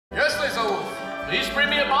Please bring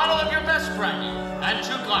me a bottle of your best brandy and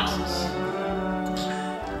 2 glasses.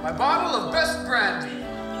 My bottle of best brandy.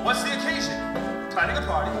 What's the occasion? Planning a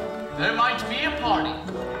party? There might be a party.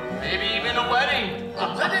 Maybe even a wedding.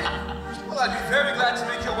 A wedding? Well, I'd be very glad to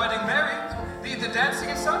make your wedding merry. The dancing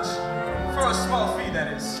and such? For a small fee,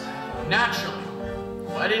 that is. Naturally.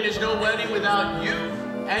 Wedding is no wedding without you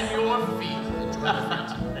and your fee.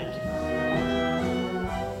 Thank you.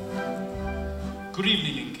 Good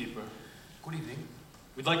evening, innkeeper. Good evening.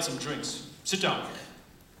 We'd like some drinks. Sit down.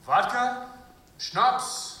 Vodka?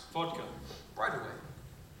 Schnapps? Vodka. Right away.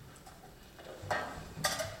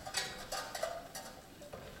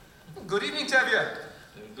 Good evening, Tevye.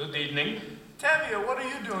 Good evening. Tevye, what are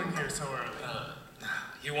you doing here so early?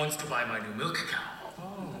 He wants to buy my new milk cow.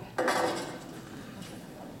 Oh.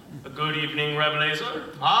 A good evening,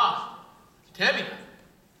 Reblazer. Ah, Tevye,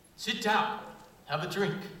 sit down. Have a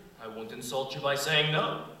drink. I won't insult you by saying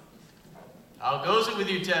no. How goes it with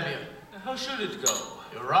you, Tevye? How should it go?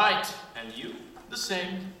 You're right. And you? The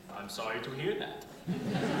same. I'm sorry to hear that.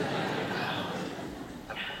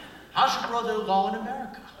 How's your brother-in-law in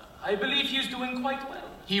America? I believe he's doing quite well.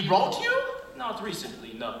 He wrote you? Not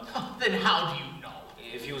recently, no. Then how do you know?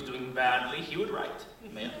 If he was doing badly, he would write.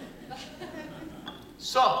 May I?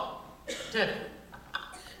 So, Tevye,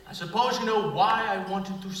 I suppose you know why I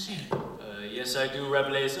wanted to see you. Yes, I do,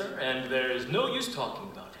 Reblazer, and there is no use talking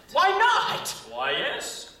about it. Why not? Why,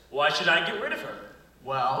 yes. Why should I get rid of her?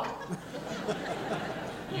 Well,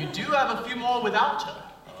 you do have a few more without her.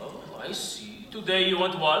 Oh, I see. Today you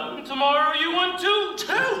want 1, tomorrow you want 2.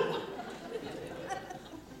 2?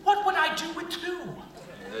 What would I do with 2?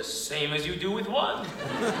 The same as you do with 1.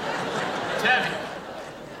 Tevye,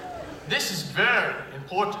 this is very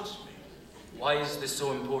important to me. Why is this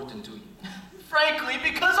so important to you? Frankly,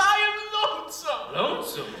 because I am lonesome.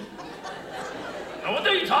 Lonesome? Now what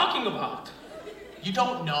are you talking about? You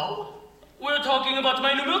don't know? We're talking about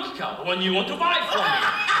my new milk cow, the one you want to buy from me.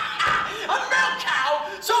 A milk cow,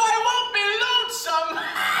 so I won't be lonesome.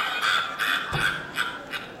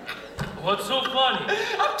 What's so funny?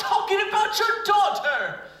 I'm talking about your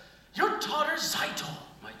daughter. Your daughter, Zeitel.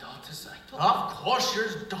 My daughter Zeitel? Of course, your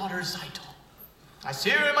daughter, Zeitel. I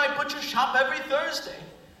see her in my butcher shop every Thursday.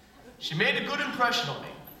 She made a good impression on me.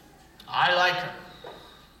 I like her.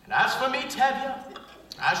 And as for me, Tevye,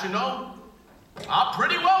 as you know, I'm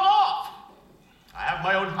pretty well off. I have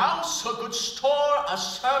my own house, a good store, a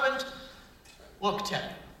servant. Look,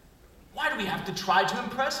 Tevye, why do we have to try to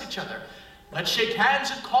impress each other? Let's shake hands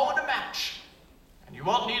and call it a match. And you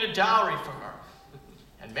won't need a dowry for her.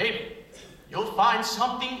 And maybe you'll find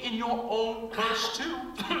something in your own purse, too.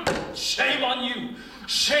 Shame on you!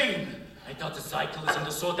 Shame! I thought the Zeitel isn't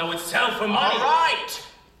the sort that would sell for money. All right.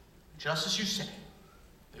 Just as you say.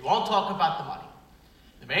 We won't talk about the money.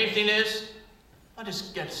 The main thing is,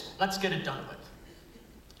 let's get it done with.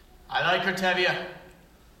 I like her, Tevye.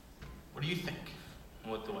 What do you think?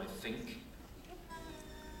 What do I think?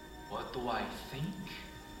 What do I think?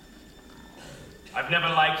 I've never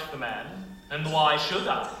liked the man, and why should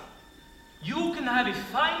I? You can have a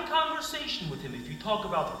fine conversation with him if you talk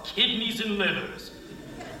about kidneys and livers.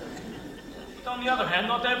 But on the other hand,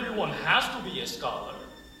 not everyone has to be a scholar.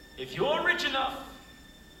 If you're rich enough,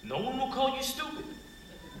 no one will call you stupid.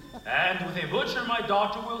 And with a butcher, my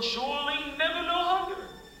daughter will surely never know hunger.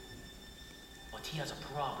 But he has a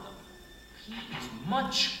problem. He is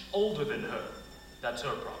much older than her. That's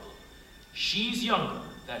her problem. She's younger.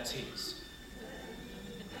 That's his.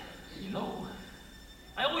 You know,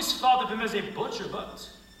 I always thought of him as a butcher, but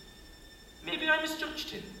maybe I misjudged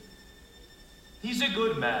him. He's a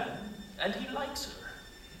good man, and he likes her.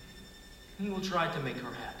 He will try to make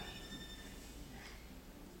her happy.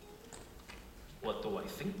 What do I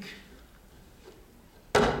think?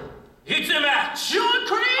 It's a match! You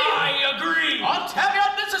agree? I agree! Oh,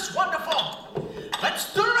 Tevye, this is wonderful.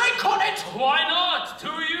 Let's drink on it. Why not? To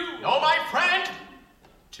you! No, my friend.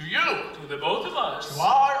 To you. To the both of us. To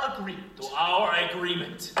our agreement. To our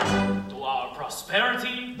agreement. To our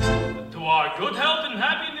prosperity. To our good health and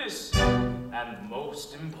happiness. And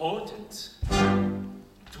most important,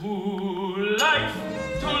 to life,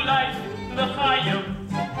 l'chaim.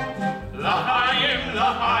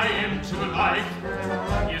 L'chaim, to life.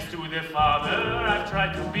 Yes, to the Father I've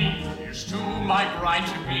tried to be. Yes, to my bride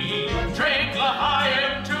to be. Drink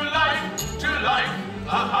l'chaim, to life,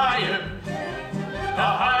 l'chaim.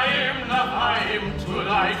 L'chaim, to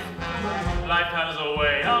life. Life has a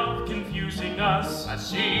way of confusing us. As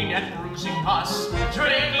seen yet bruising us.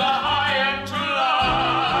 Drink l'chaim to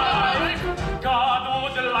life. God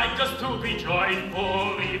would like us to be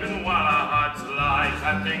joyful even while our hearts lie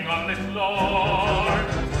panting on the floor.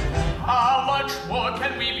 How much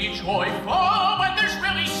joyful when there's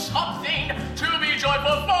really something to be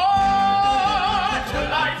joyful for. To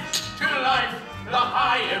life, the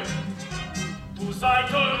higher. To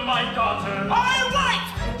Zeitel, my daughter. My wife!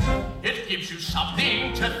 It gives you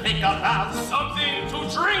something to think about. Something to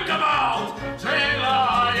drink about. Drink the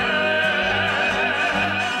higher.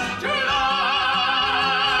 To life!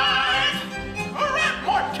 Red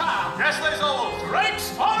Mordka! Nestle's old. Drinks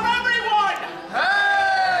for everyone!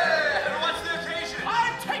 Hey! And what's the occasion?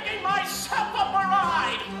 I'm taking myself up a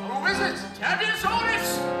ride! Who is it? Debbie's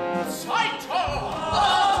oldest, Saito!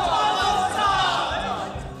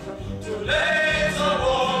 Today's a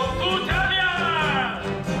wolf. Utania!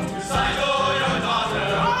 Cycle your daughter.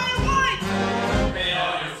 My wife! May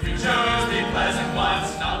all your futures be pleasant ones,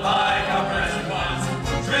 not like our present ones.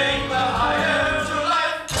 Drink the higher to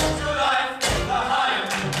life, the higher.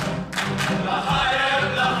 The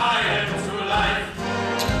higher to life.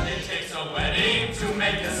 It takes a wedding to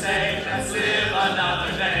make a say, let's live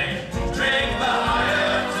another day. Drink the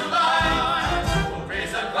higher to life. We'll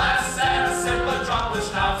raise a glass and sip a drop with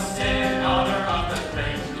schnapps in honor of the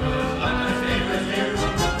great good luck that favors you.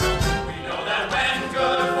 We know that when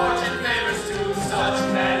good fortune favors two, such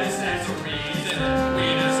men is sense of reason, we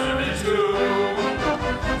deserve it too.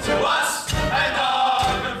 To us and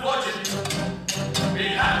our good fortune, be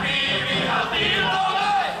happy, be healthy, long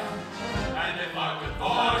life. And if our good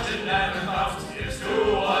fortune never comes, here's to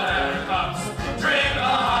whatever comes. Drink the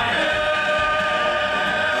higher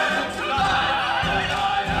to life.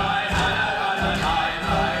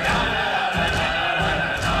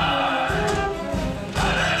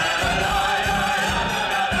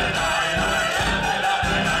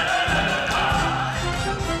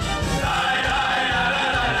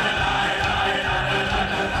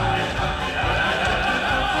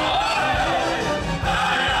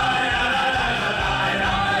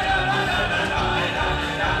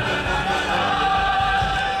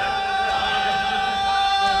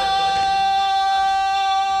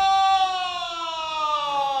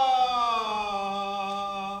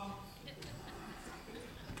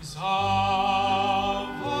 Za